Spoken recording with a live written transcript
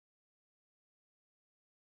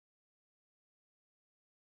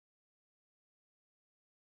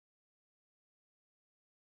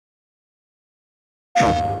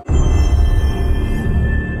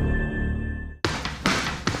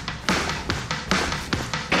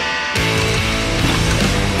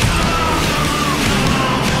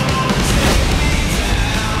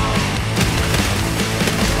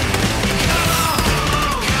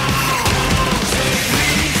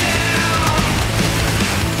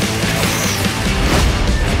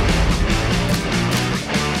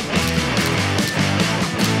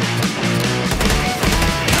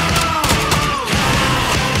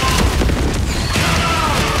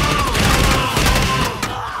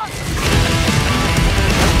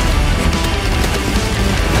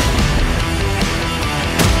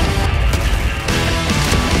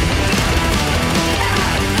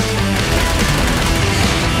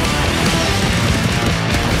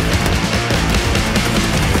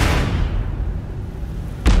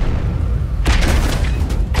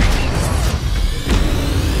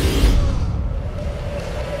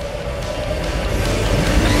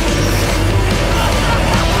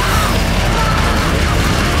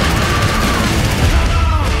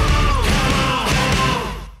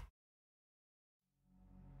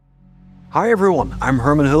Hi everyone, I'm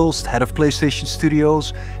Herman Hulst, head of PlayStation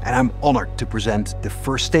Studios, and I'm honored to present the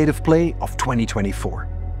first State of Play of 2024.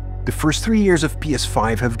 The first 3 years of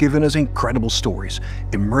PS5 have given us incredible stories,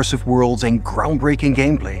 immersive worlds and groundbreaking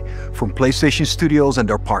gameplay from PlayStation Studios and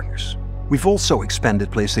our partners. We've also expanded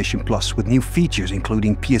PlayStation Plus with new features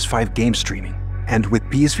including PS5 game streaming. And with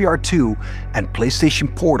PSVR2 and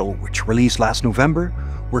PlayStation Portal, which released last November,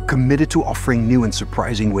 we're committed to offering new and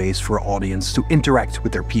surprising ways for our audience to interact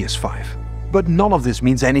with their PS5. But none of this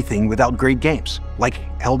means anything without great games, like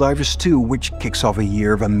Helldivers 2, which kicks off a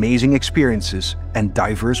year of amazing experiences and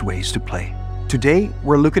diverse ways to play. Today,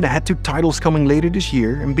 we're looking ahead to titles coming later this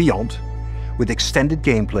year and beyond, with extended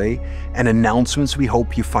gameplay and announcements we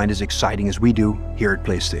hope you find as exciting as we do here at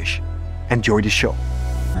PlayStation. Enjoy the show.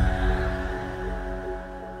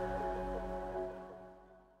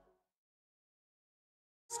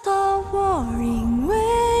 Stop worrying,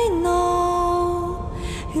 we know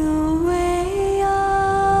you way up.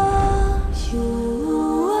 You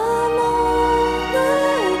are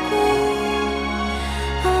not queen.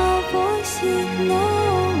 Our voice is no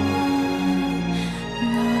one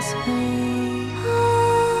knows we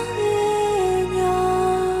are in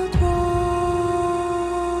your throne.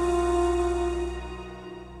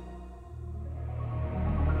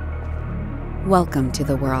 Welcome to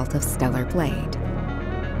the world of Stellar Blade.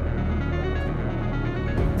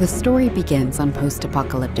 The story begins on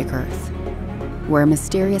post-apocalyptic Earth, where a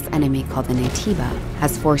mysterious enemy called the Naytiba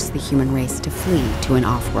has forced the human race to flee to an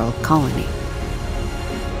off-world colony.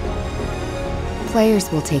 Players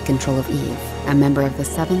will take control of Eve, a member of the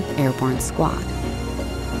 7th Airborne Squad.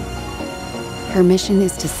 Her mission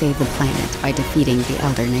is to save the planet by defeating the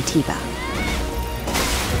Elder Naytiba.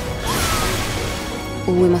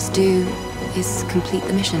 All we must do is complete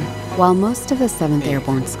the mission. While most of the 7th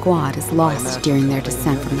Airborne Squad is lost during their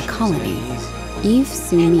descent from the colony, Eve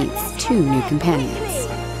soon meets 2 new companions.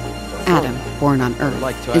 Adam, born on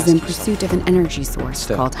Earth, is in pursuit of an energy source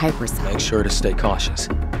called Hypercell. Make sure to stay cautious.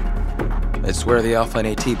 It's where the Alpha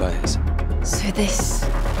Naytiba is. So this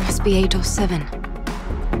must be ADOS 7.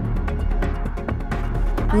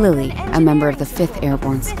 Lily, a member of the 5th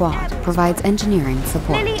Airborne Squad, provides engineering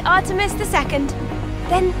support. Lily Artemis II.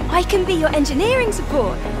 Then I can be your engineering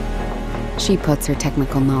support. She puts her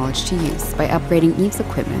technical knowledge to use by upgrading Eve's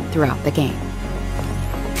equipment throughout the game.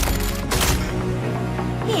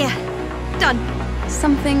 Here, done.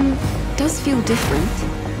 Something does feel different.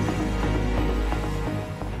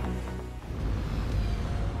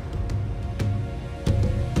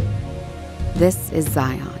 This is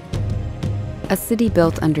Zion, a city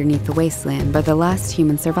built underneath the wasteland by the last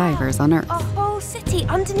human survivors on Earth. A whole city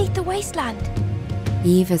underneath the wasteland.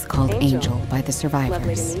 Eve is called Angel by the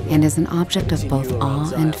survivors and is an object of both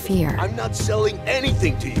awe and fear. I'm not selling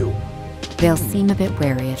anything to you. They'll seem a bit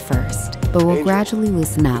wary at first, but will gradually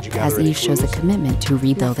loosen up as Eve shows a commitment to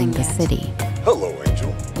rebuilding the city. Hello,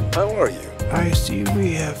 Angel. How are you? I see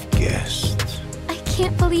we have guests. I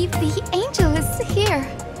can't believe the angel is here.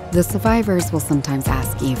 The survivors will sometimes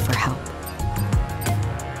ask Eve for help.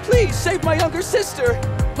 Please save my younger sister!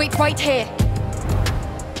 Wait right here.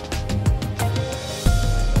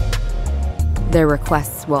 Their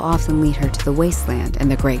requests will often lead her to the wasteland and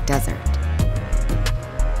the Great Desert.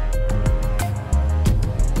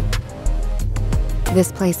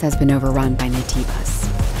 This place has been overrun by Naytibas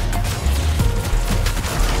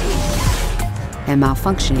and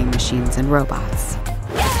malfunctioning machines and robots.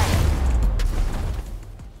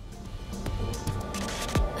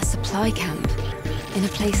 A supply camp in a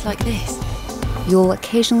place like this. you'll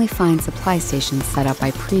occasionally find supply stations set up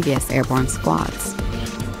by previous airborne squads.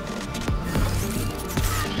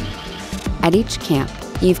 At each camp,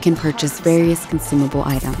 Eve can purchase various consumable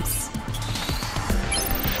items,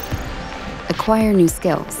 acquire new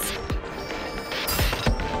skills,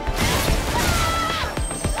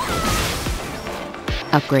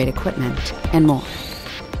 upgrade equipment, and more.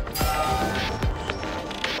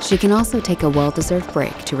 She can also take a well-deserved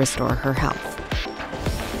break to restore her health.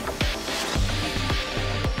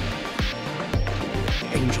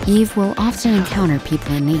 Eve will often encounter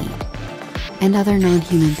people in need, and other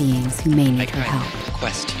non-human beings who may need her help.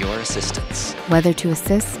 Request your assistance. Whether to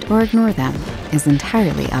assist or ignore them is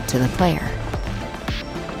entirely up to the player.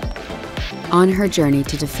 On her journey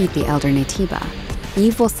to defeat the Elder Naytiba,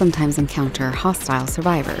 Eve will sometimes encounter hostile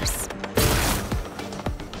survivors,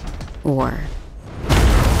 or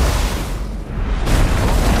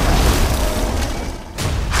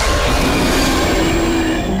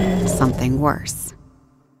something worse.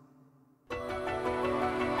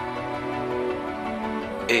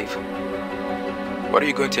 Eve, what are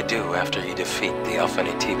you going to do after you defeat the Alpha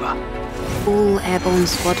Naytiba? All airborne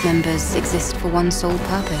squad members exist for one sole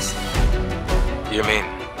purpose. You mean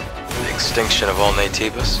the extinction of all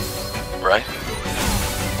Naytibas, right?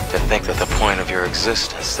 To think that the point of your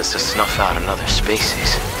existence is to snuff out another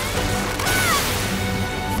species.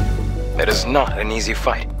 It is not an easy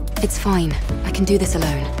fight. It's fine. I can do this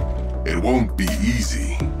alone. It won't be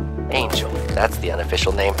easy. Angel, that's the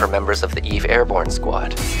unofficial name for members of the Eve Airborne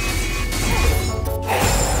Squad.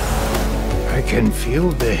 I can feel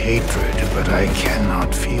the hatred, but I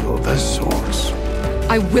cannot feel the source.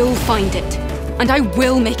 I will find it, and I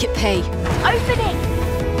will make it pay. Opening!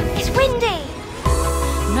 It's windy!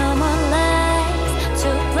 No more lights to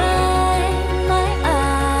blind my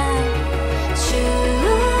eyes.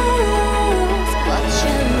 Choose what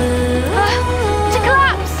you lose. To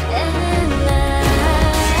collapse! And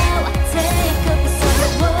now take up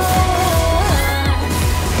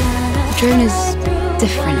The drone is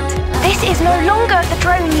different. This is no longer the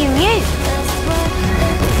drone you knew.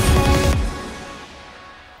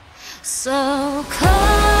 so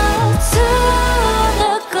close to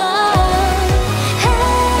the goal,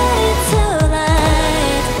 headed to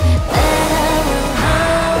light that I will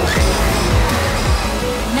hold.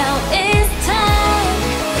 Now it's time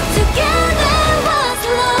together what's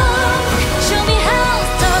long. Show me how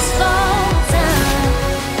stars fall down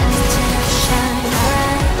and still shine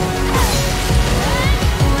bright.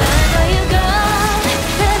 Wherever you go,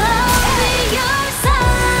 then I'll be your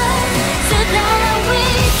side, so that we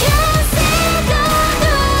can see the light.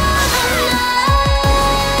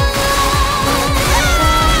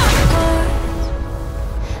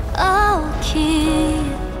 I'll keep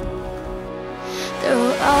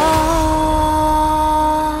through our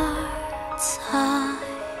time.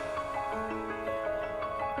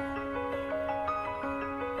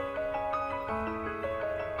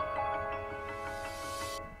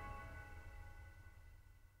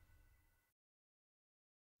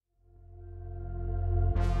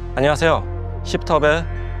 안녕하세요. 십텁의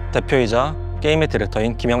대표이자 게임의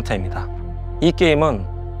디렉터인 김영태입니다. 이 게임은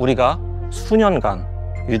우리가 수년간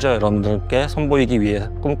유저 여러분들께 선보이기 위해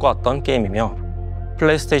꿈꿔왔던 게임이며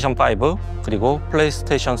플레이스테이션 5 그리고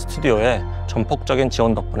플레이스테이션 스튜디오의 전폭적인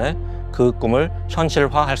지원 덕분에 그 꿈을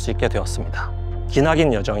현실화할 수 있게 되었습니다.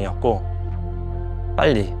 기나긴 여정이었고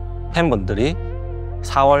빨리 팬분들이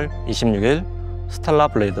 4월 26일 스텔라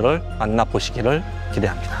블레이드를 만나보시기를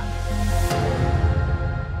기대합니다.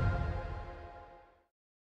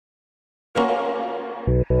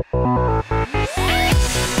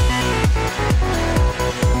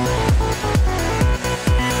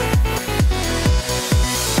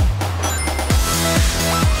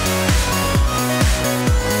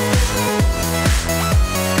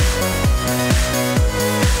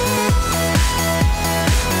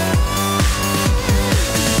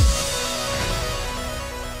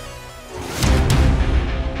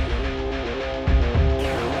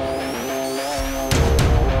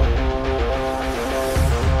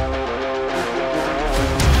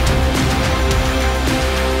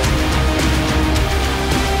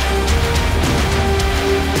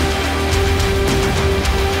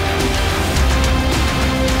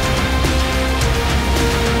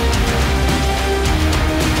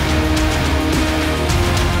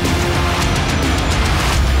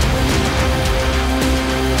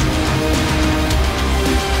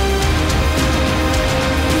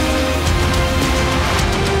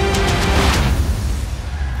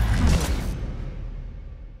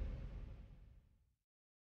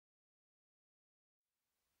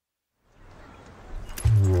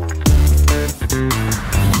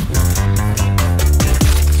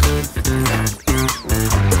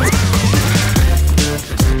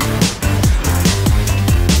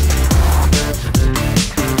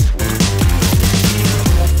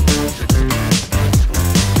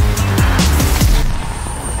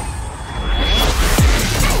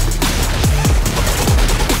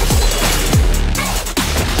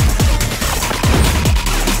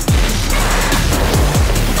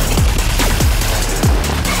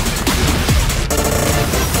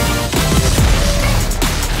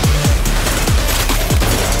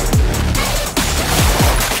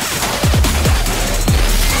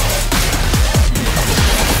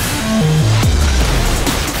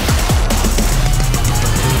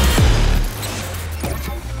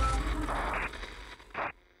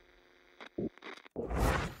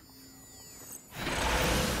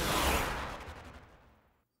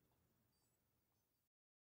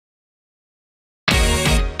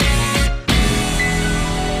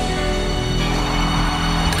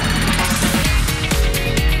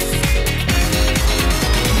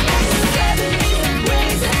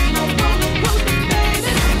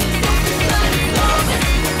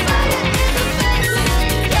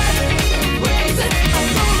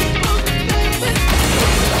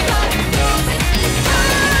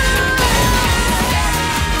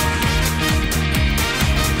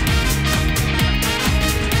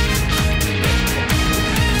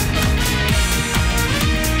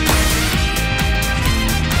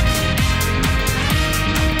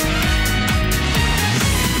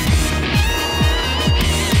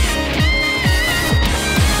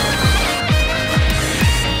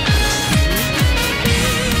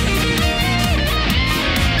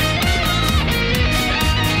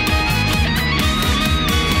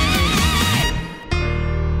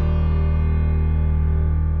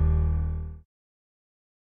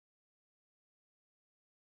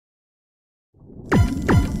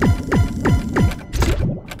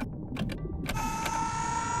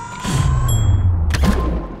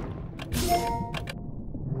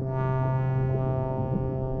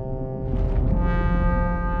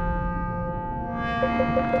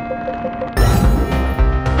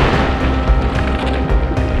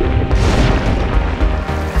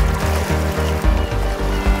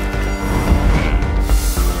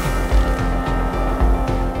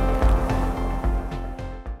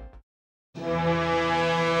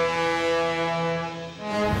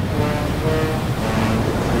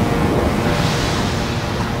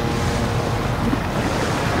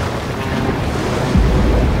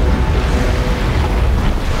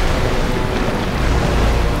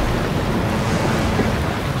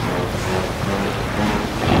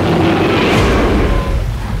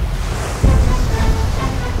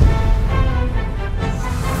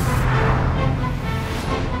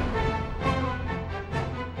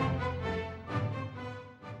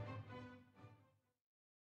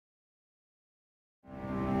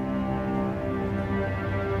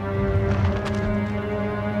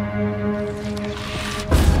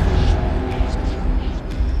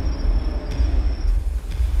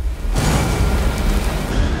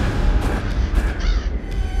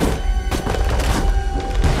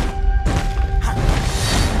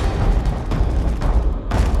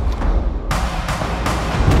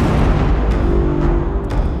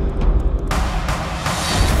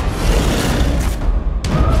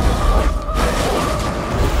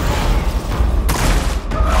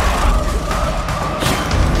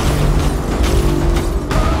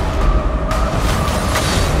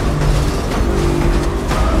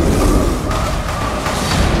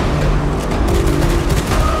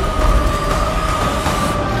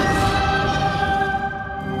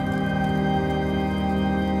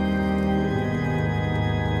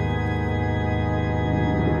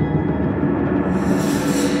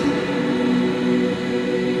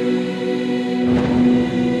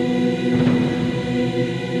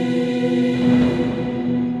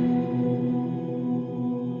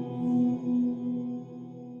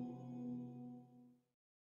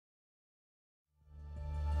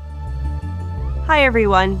 Hi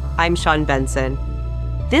everyone, I'm Sean Benson.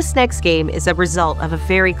 This next game is a result of a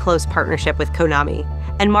very close partnership with Konami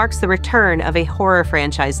and marks the return of a horror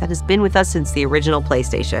franchise that has been with us since the original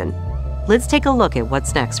PlayStation. Let's take a look at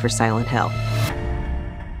what's next for Silent Hill.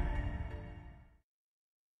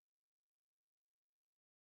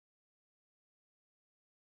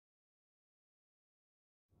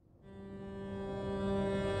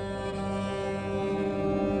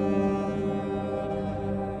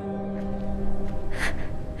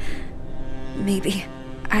 Maybe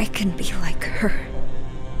I can be like her.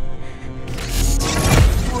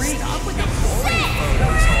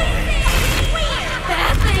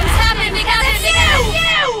 Bad things happen because it's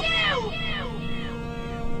you!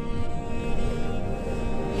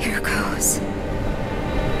 Here goes.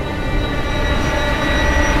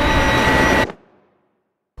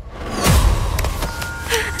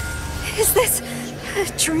 Is this a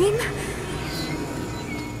dream?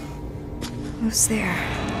 Who's there?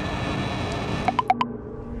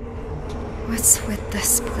 What's with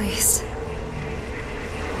this place?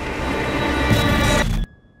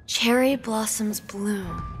 Cherry blossoms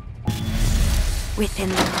bloom within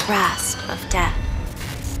the grasp of death.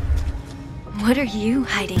 What are you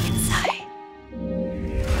hiding inside?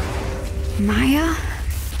 Maya?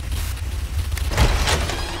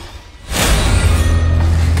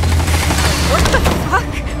 What the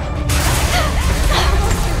fuck?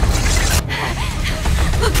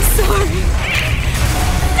 I'm sorry.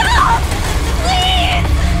 Stop! Please!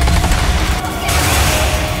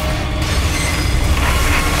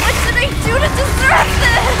 What did I do to deserve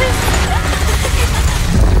this?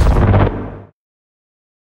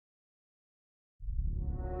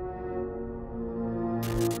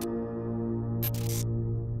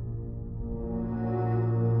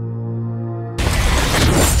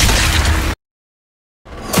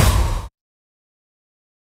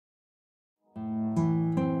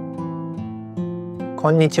こ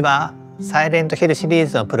んにちは。サイレントヒルシリー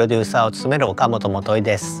ズのプロデューサーを務める岡本元井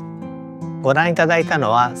です。ご覧いただいたの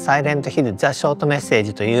はサイレントヒルザ・ショートメッセー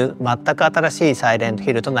ジという全く新しいサイレント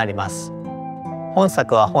ヒルとなります。本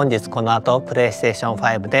作は本日この後プレイステーション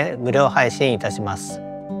5で無料配信いたします。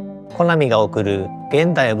コナミが送る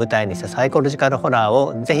現代を舞台にしたサイコロジカルホラー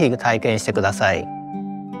をぜひ体験してください。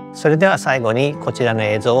それでは最後にこちらの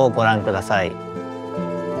映像をご覧ください。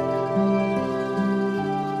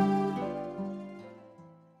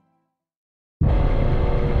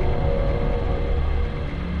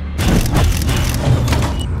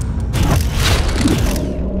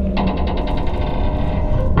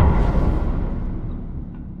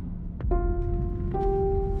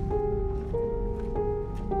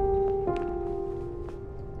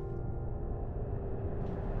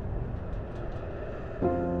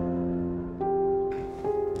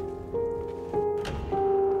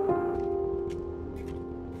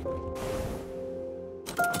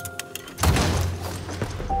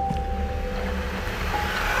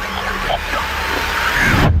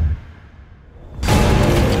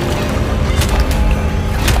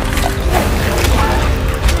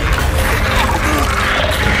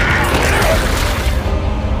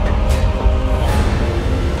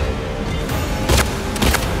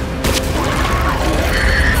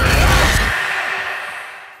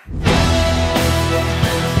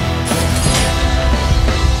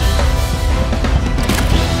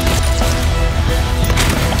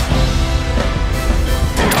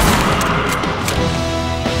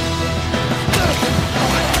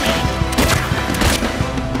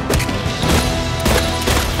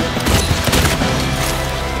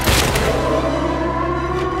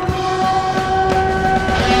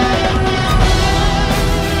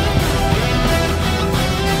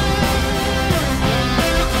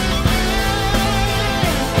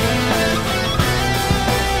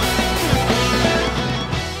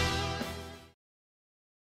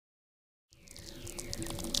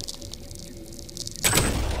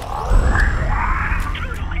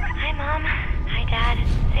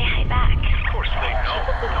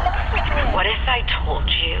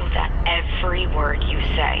Every word you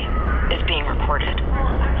say is being recorded.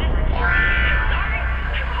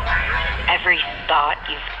 Every thought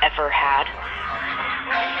you've ever had.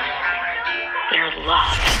 Your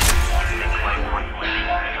love.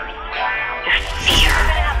 Your fear.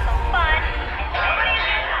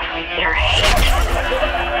 Your hate.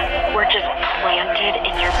 Were just planted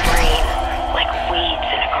in your brain like weeds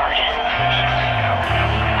in a garden.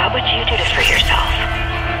 What would you do to free yourself?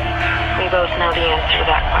 We both know the answer to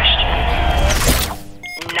that question.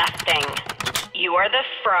 Nothing. You are the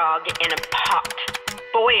frog in a pot,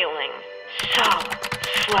 boiling so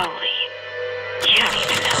slowly. You don't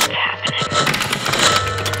even know what's happening.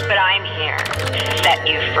 But I'm here to set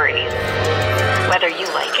you free. Whether you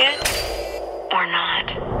like it or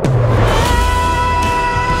not.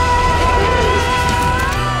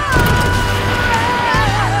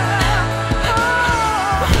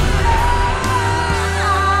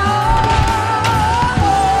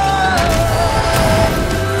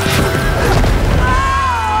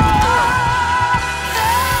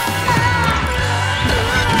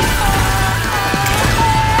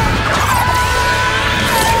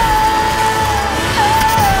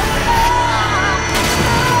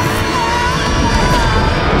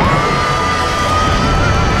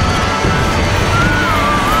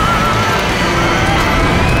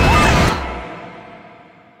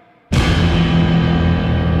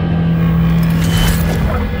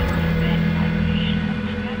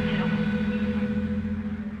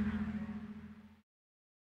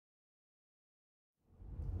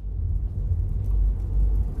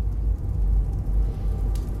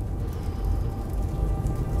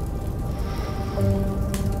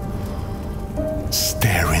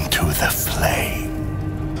 Stare into the flame.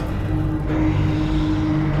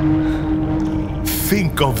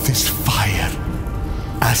 Think of this fire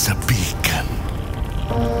as a beacon.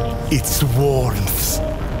 Its warmth,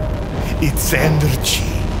 its energy.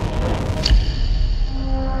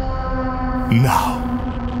 Now,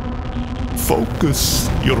 focus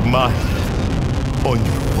your mind on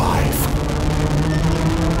your wife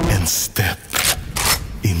and step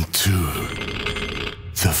into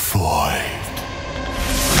the void.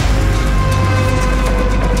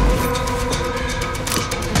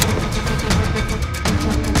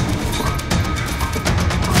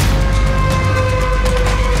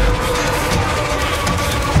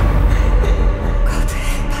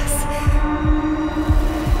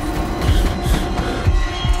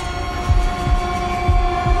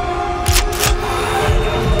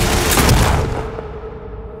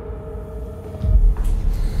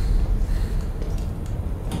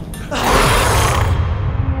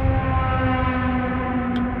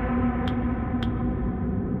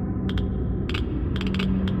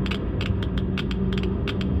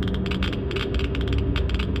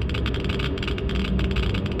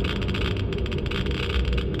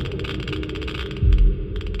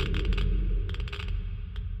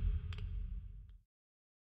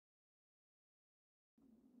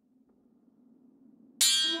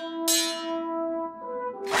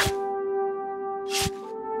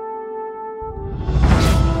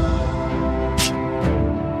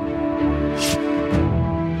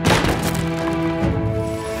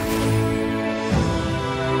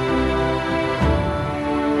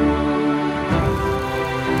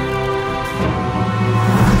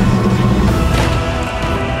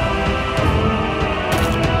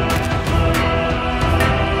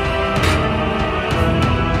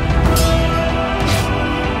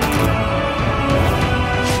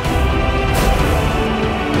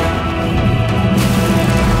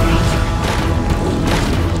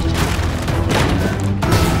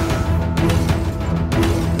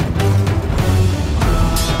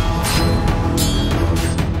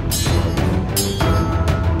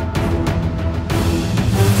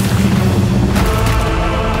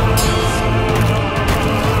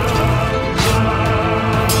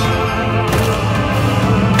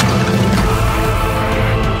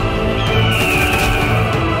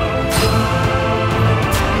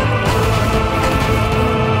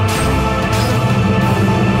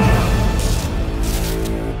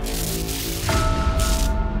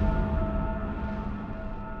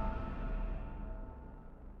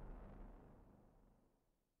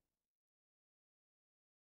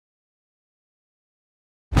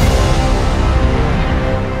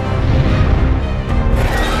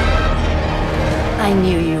 I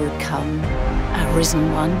knew you would come,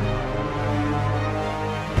 Arisen One.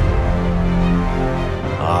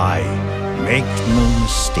 Aye, make no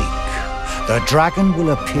mistake. The dragon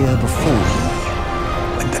will appear before you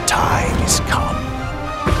when the time is come.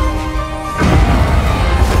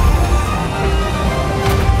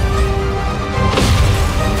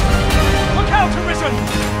 Look out, Arisen!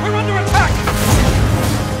 We're under attack!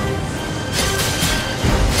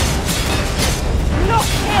 Look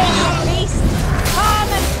here, you beast! Come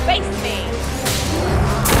and face me!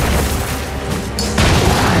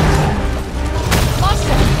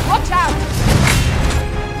 Monster, watch out!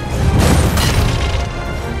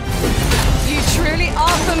 You truly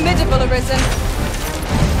are formidable, Arisen.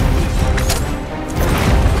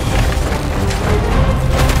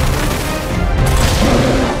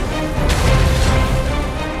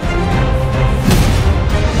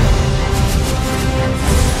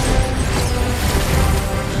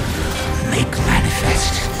 Make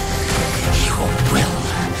manifest your will.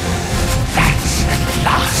 That's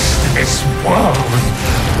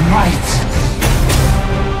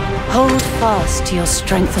to your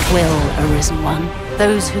strength of will, Arisen One.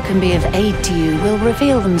 Those who can be of aid to you will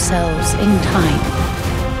reveal themselves in time.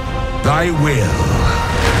 Thy will,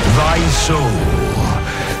 thy soul,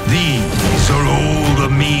 these are all the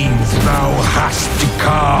means thou hast to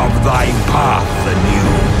carve thy path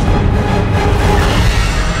anew.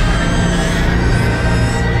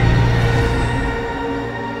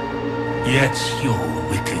 Yet your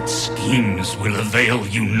wicked schemes will avail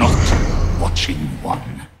you not, Watching One.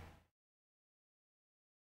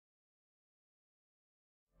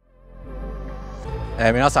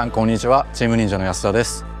 皆さんこんにちは。チーム忍者の安田で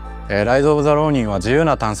す。ライズ・オブ・ザ・ローニンは自由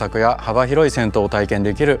な探索や幅広い戦闘を体験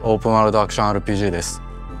できるオープンワールドアクション RPG です。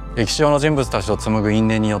歴史上の人物たちと紡ぐ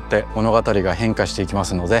因縁によって物語が変化していきま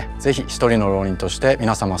すので、ぜひ一人の浪人として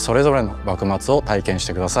皆様それぞれの幕末を体験し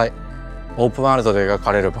てください。オープンワールドで描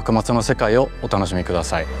かれる幕末の世界をお楽しみくだ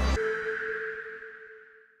さい。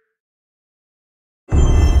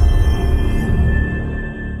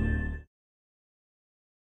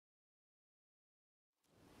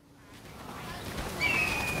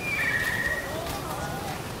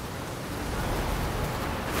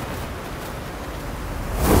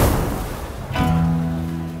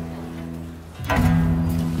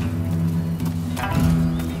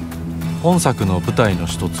本作の舞台の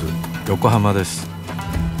一つ、横浜です。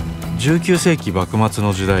19世紀幕末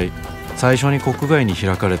の時代、最初に国外に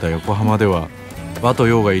開かれた横浜では和と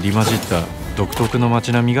洋が入り混じった独特の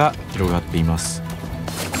街並みが広がっています。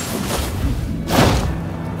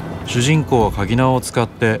主人公は鍵縄を使っ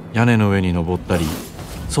て屋根の上に登ったり、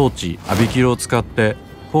装置アビキルを使って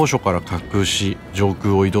高所から滑空し上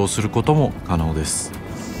空を移動することも可能です。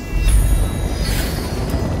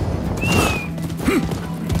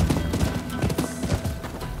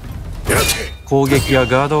攻撃や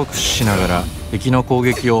ガードを駆使しながら敵の攻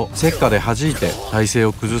撃を石火で弾いて体勢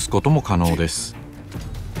を崩すことも可能です。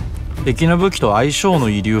敵の武器と相性の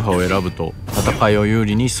いい流派を選ぶと戦いを有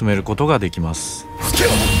利に進めることができます。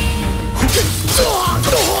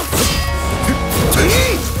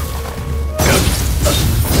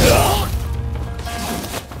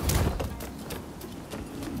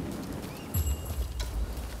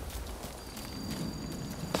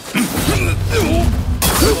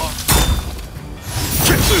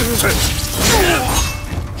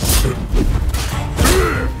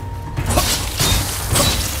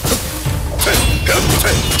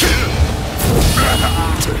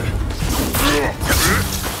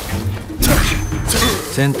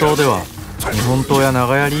戦闘では日本刀や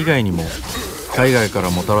長槍以外にも海外か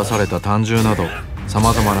らもたらされた短銃などさ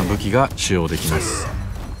まざまな武器が使用できます。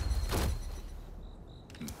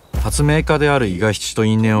発明家である伊賀七と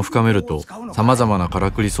因縁を深めるとさまざまなか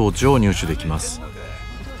らくり装置を入手できます。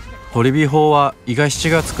鳥火砲は伊賀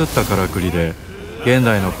七が作ったからくりで、現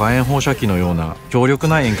代の火炎放射器のような強力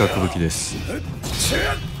な遠隔武器です。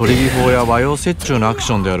鳥火砲や和洋折衷のアク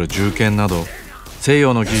ションである銃剣など西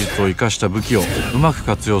洋の技術を生かした武器をうまく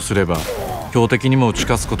活用すれば強敵にも打ち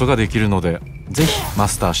勝つことができるので、ぜひマ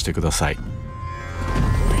スターしてください。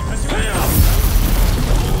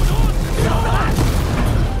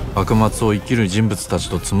幕末を生きる人物たち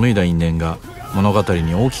と紡いだ因縁が物語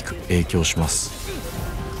に大きく影響します。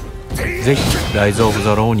ぜひライズ・オブ・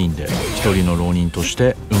ザ・ローニンで一人の浪人とし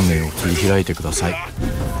て運命を切り開いてください。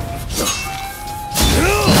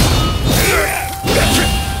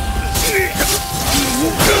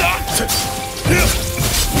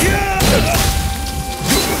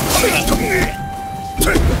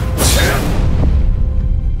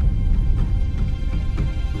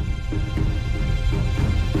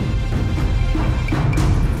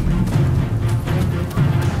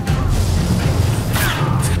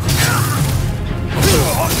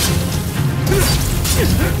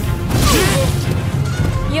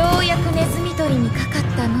ようやくネズミ捕りにかかっ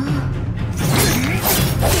たの。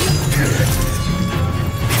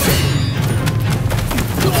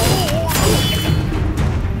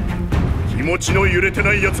気持ちの揺れて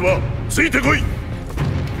ないやつはついてこい。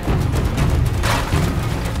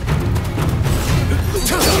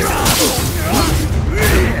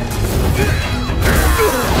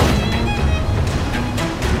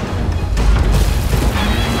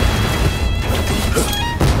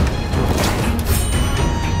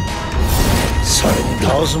それに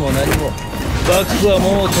倒すも何も幕府は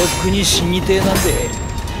もうとっくに死にてえなん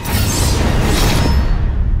で。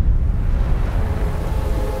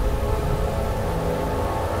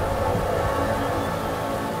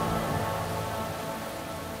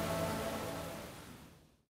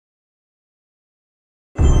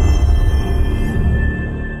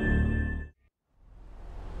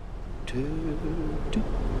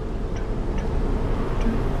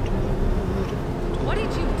What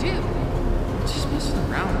did you do? Just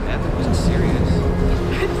messing around, Beth. It wasn't serious.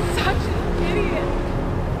 I'm such an idiot.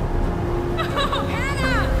 Oh,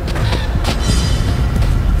 Anna!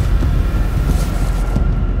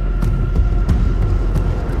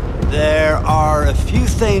 There are a few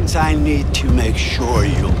things I need to make sure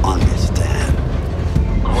you understand.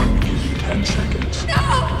 I'm going to give you 10 seconds. No,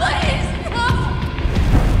 please, no!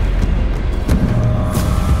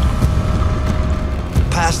 The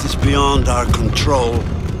past is beyond our control.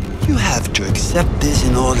 You have to accept this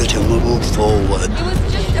in order to move forward. It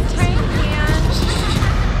was just a prank, man.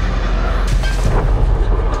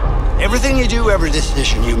 Everything you do, every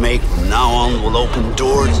decision you make from now on will open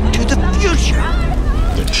doors to the future.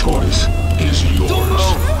 The choice is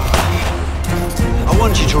yours. I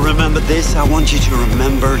want you to remember this. I want you to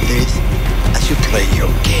remember this as you play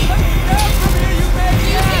your game.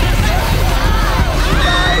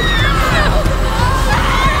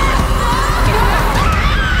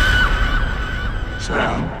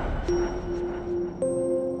 Sam.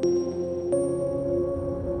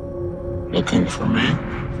 Looking for me?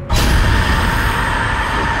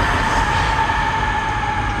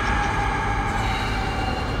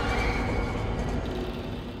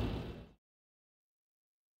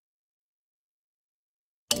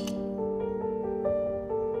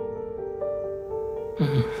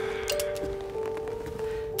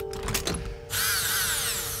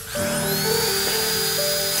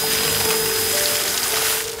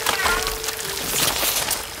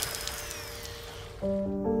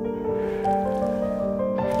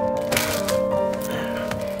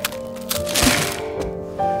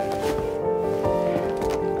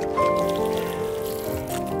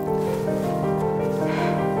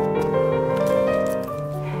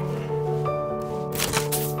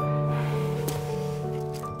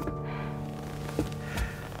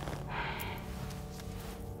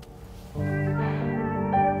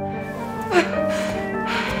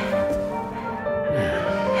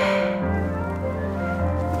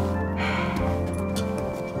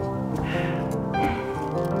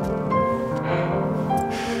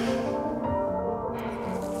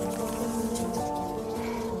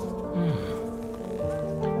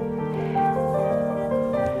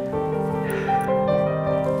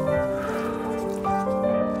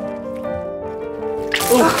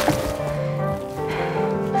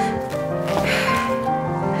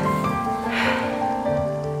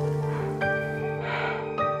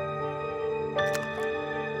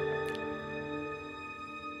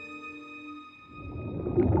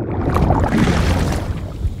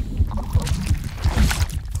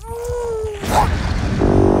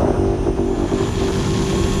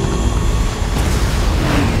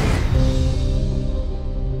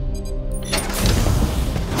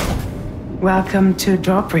 Welcome to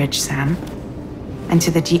Drawbridge, Sam, and to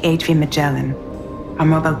the GHV Magellan, our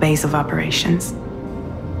mobile base of operations.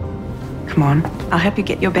 Come on, I'll help you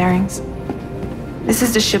get your bearings. This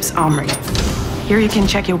is the ship's armory. Here you can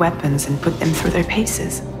check your weapons and put them through their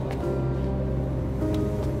paces.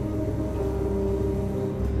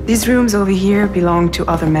 These rooms over here belong to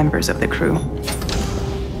other members of the crew.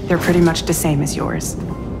 They're pretty much the same as yours.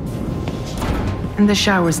 And the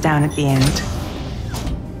shower's down at the end.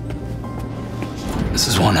 This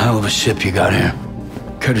is one hell of a ship you got here.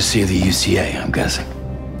 Courtesy of the UCA, I'm guessing.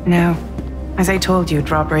 No. As I told you,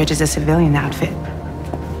 Drawbridge is a civilian outfit.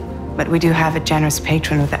 But we do have a generous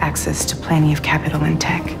patron with access to plenty of capital and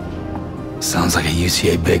tech. Sounds like a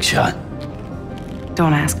UCA big shot.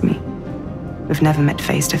 Don't ask me. We've never met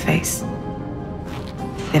face to face.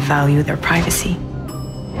 They value their privacy.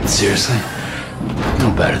 Seriously?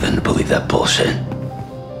 No better than to believe that bullshit.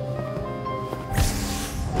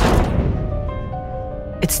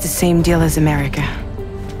 It's the same deal as America.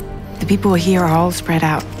 The people here are all spread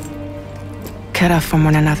out, cut off from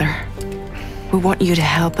one another. We want you to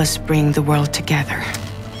help us bring the world together.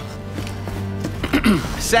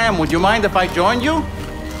 Sam, would you mind if I joined you?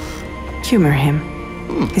 Humor him.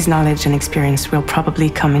 His knowledge and experience will probably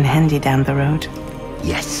come in handy down the road.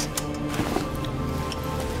 Yes.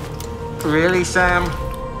 Really, Sam?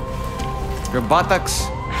 Your buttocks?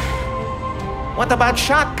 What about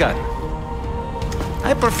shotgun?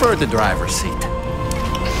 I prefer the driver's seat.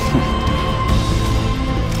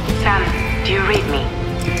 Sam, do you read me?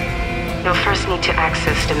 You'll first need to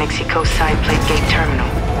access the Mexico side plate gate terminal.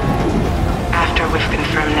 After we've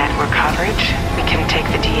confirmed network coverage, we can take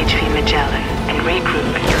the DHV Magellan and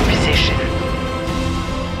regroup at your position.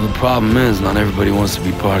 The problem is, not everybody wants to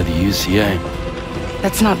be part of the UCA.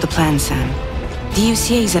 That's not the plan, Sam. The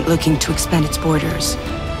UCA isn't looking to expand its borders.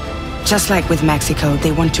 Just like with Mexico,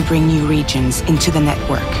 they want to bring new regions into the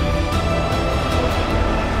network.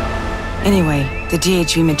 Anyway, the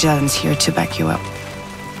DHV Magellan's here to back you up.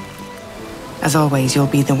 As always, you'll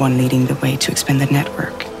be the one leading the way to expand the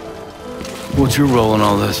network. What's your role in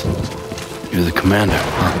all this? You're the commander,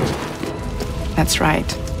 huh? That's right.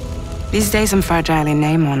 These days I'm fragile in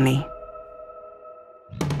name only.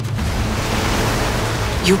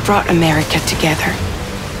 You brought America together,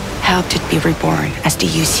 helped it be reborn as the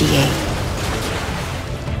UCA.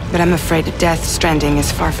 But I'm afraid that Death Stranding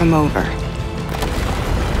is far from over.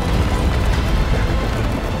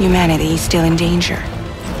 Humanity is still in danger,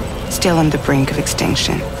 still on the brink of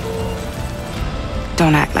extinction.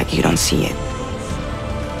 Don't act like you don't see it.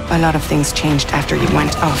 A lot of things changed after you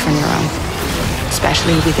went off on your own,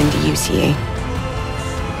 especially within the UCA.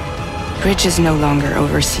 Bridges no longer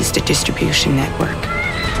oversees the distribution network.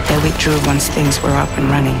 They withdrew once things were up and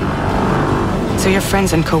running. So your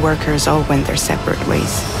friends and co-workers all went their separate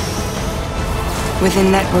ways.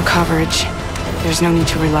 Within network coverage, there's no need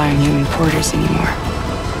to rely on human porters anymore.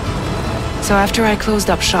 So after I closed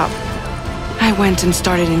up shop, I went and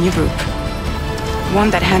started a new group. One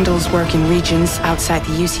that handles work in regions outside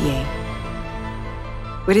the UCA.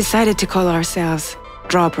 We decided to call ourselves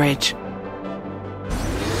Drawbridge.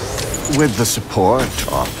 With the support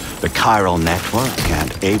of the Chiral Network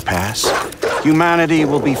and APAS, humanity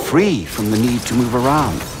will be free from the need to move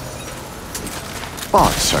around.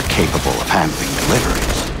 Bots are capable of handling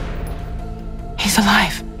deliveries. He's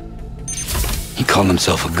alive. He called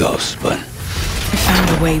himself a ghost, but... We found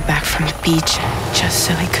a way back from the beach just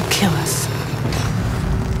so he could kill us.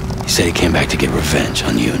 He said he came back to get revenge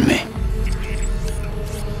on you and me.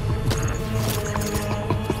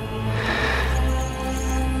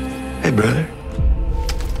 Hey, brother.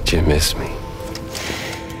 Did you miss me?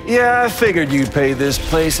 Yeah, I figured you'd pay this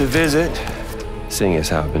place a visit, seeing as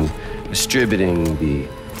how I've been distributing the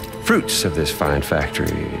fruits of this fine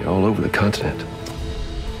factory all over the continent.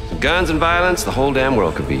 Some guns and violence, the whole damn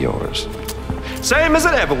world could be yours. Same as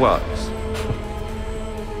it ever was.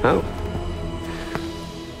 Oh.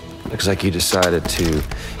 Looks like you decided to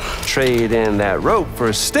trade in that rope for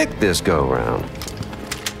a stick this go-round.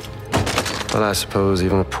 Well, I suppose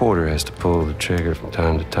even a porter has to pull the trigger from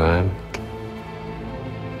time to time.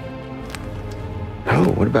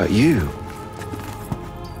 Oh, what about you?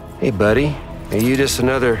 Hey, buddy. Are you just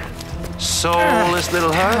another soulless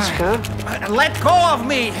little husk, huh? Let go of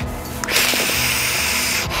me!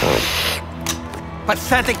 Oh.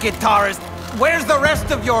 Pathetic guitarist, where's the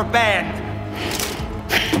rest of your band?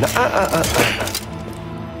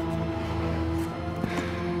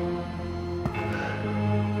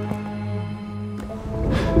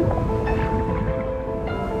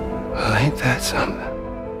 Well, ain't that something?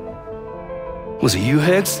 Was it you,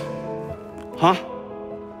 Higgs? Huh?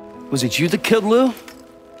 Was it you that killed Lou?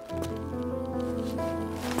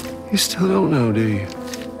 You still don't know, do you?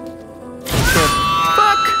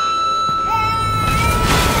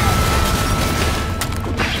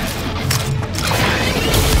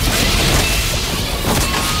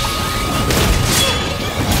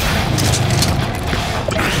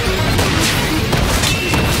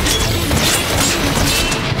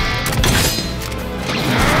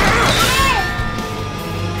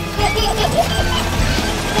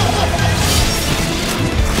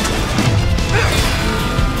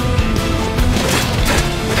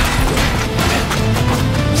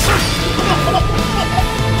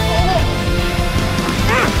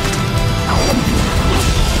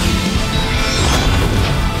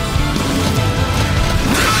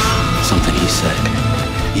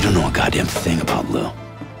 Goddamn thing about Lou. All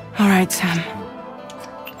right, Sam.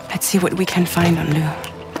 Let's see what we can find on Lou.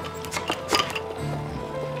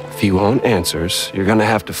 If you want answers, you're gonna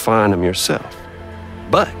have to find them yourself.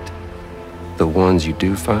 But the ones you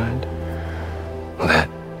do find, well, that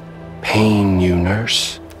pain you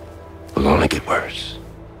nurse will only get worse.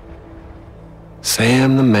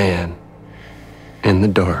 Sam the man in the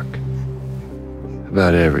dark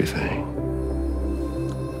about everything.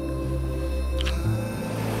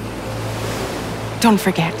 Don't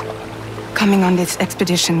forget, coming on this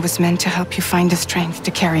expedition was meant to help you find the strength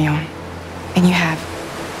to carry on. And you have.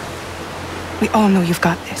 We all know you've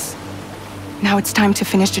got this. Now it's time to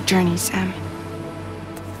finish the journey, Sam.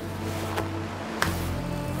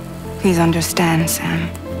 Please understand,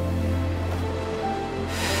 Sam.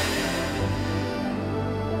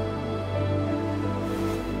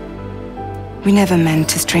 We never meant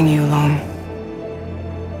to string you along.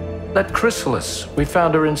 That chrysalis, we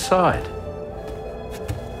found her inside.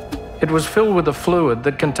 It was filled with a fluid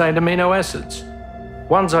that contained amino acids.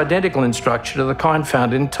 One's identical in structure to the kind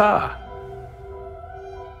found in tar.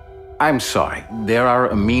 I'm sorry, there are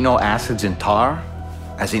amino acids in tar?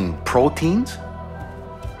 As in proteins?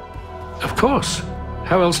 Of course.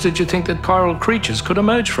 How else did you think that chiral creatures could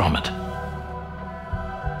emerge from it?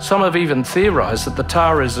 Some have even theorized that the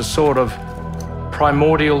tower is a sort of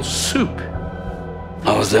primordial soup.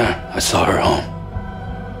 I was there. I saw her home.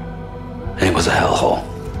 And it was a hellhole.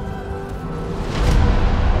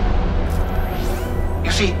 You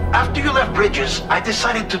see, after you left Bridges, I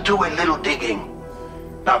decided to do a little digging.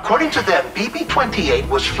 Now, according to them, BB-28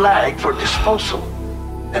 was flagged for disposal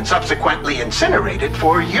and subsequently incinerated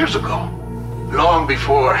 4 years ago, long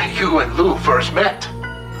before you and Lou first met.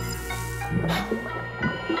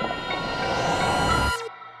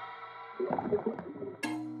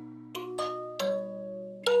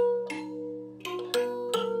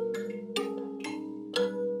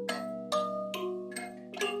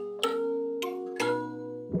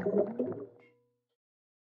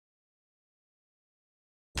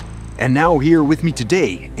 And now here with me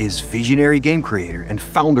today is visionary game creator and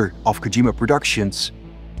founder of Kojima Productions,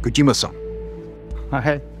 Kojima-san.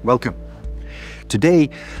 Hi. Welcome. Today,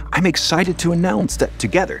 I'm excited to announce that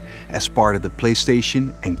together, as part of the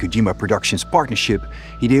PlayStation and Kojima Productions partnership,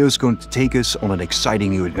 Hideo is going to take us on an exciting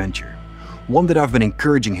new adventure. One that I've been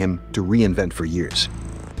encouraging him to reinvent for years.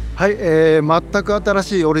 はい、全く新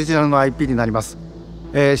しいオリジナルの IP になります。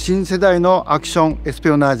新世代のアクションエスピ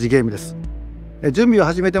オナージゲームです。準備を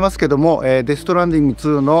始めてますけども、デストランディング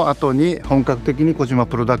2の後に本格的に小島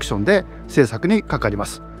プロダクションで制作にかかりま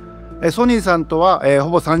す。ソニーさんとは、ほ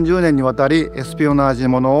ぼ30年にわたりエスピオナージ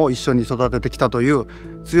ものを一緒に育ててきたという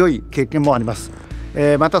強い経験もあります。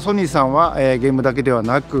またソニーさんは、ゲームだけでは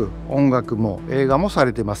なく音楽も映画もさ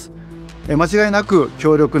れています。間違いなく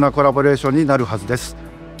強力なコラボレーションになるはずです。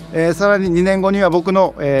さらに2年後には僕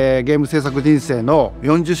の、ゲーム制作人生の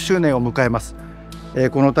40周年を迎えます。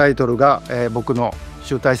このタイトルが、僕の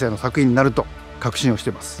集大成の作品になると確信をして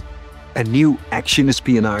います。A new action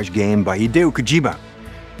espionage game by Hideo Kojima.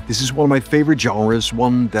 This is one of my favorite genres,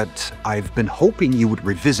 one that I've been hoping you would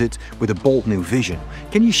revisit with a bold new vision.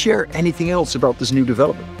 Can you share anything else about this new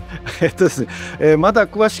development? ですね、まだ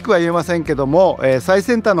詳しくは言えませんけども、最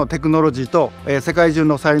先端のテクノロジーと、世界中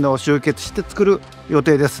の才能を集結して作る予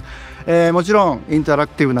定です。もちろんインタラ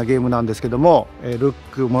クティブなゲームなんですけども、ルッ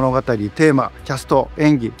ク、物語、テーマ、キャスト、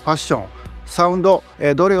演技、ファッション、サウンド、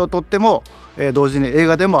どれをとっても、同時に映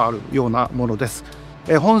画でもあるようなものです。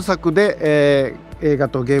本作で、映画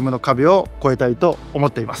とゲームの壁を越えたいと思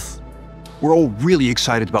っています。We're all really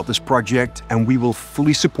excited about this project, and we will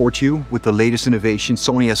fully support you with the latest innovation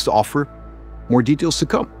Sony has to offer. More details to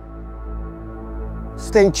come.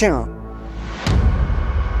 Stay tuned.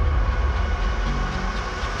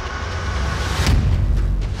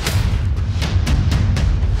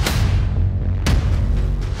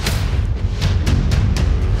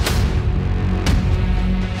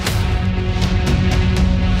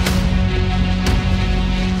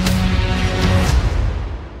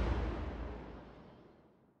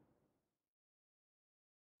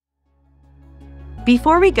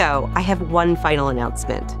 Before we go, I have one final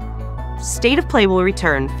announcement. State of Play will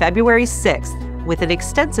return February 6th with an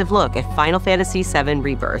extensive look at Final Fantasy VII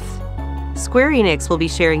Rebirth. Square Enix will be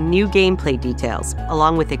sharing new gameplay details,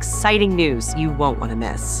 along with exciting news you won't want to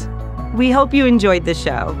miss. We hope you enjoyed the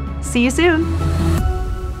show. See you soon!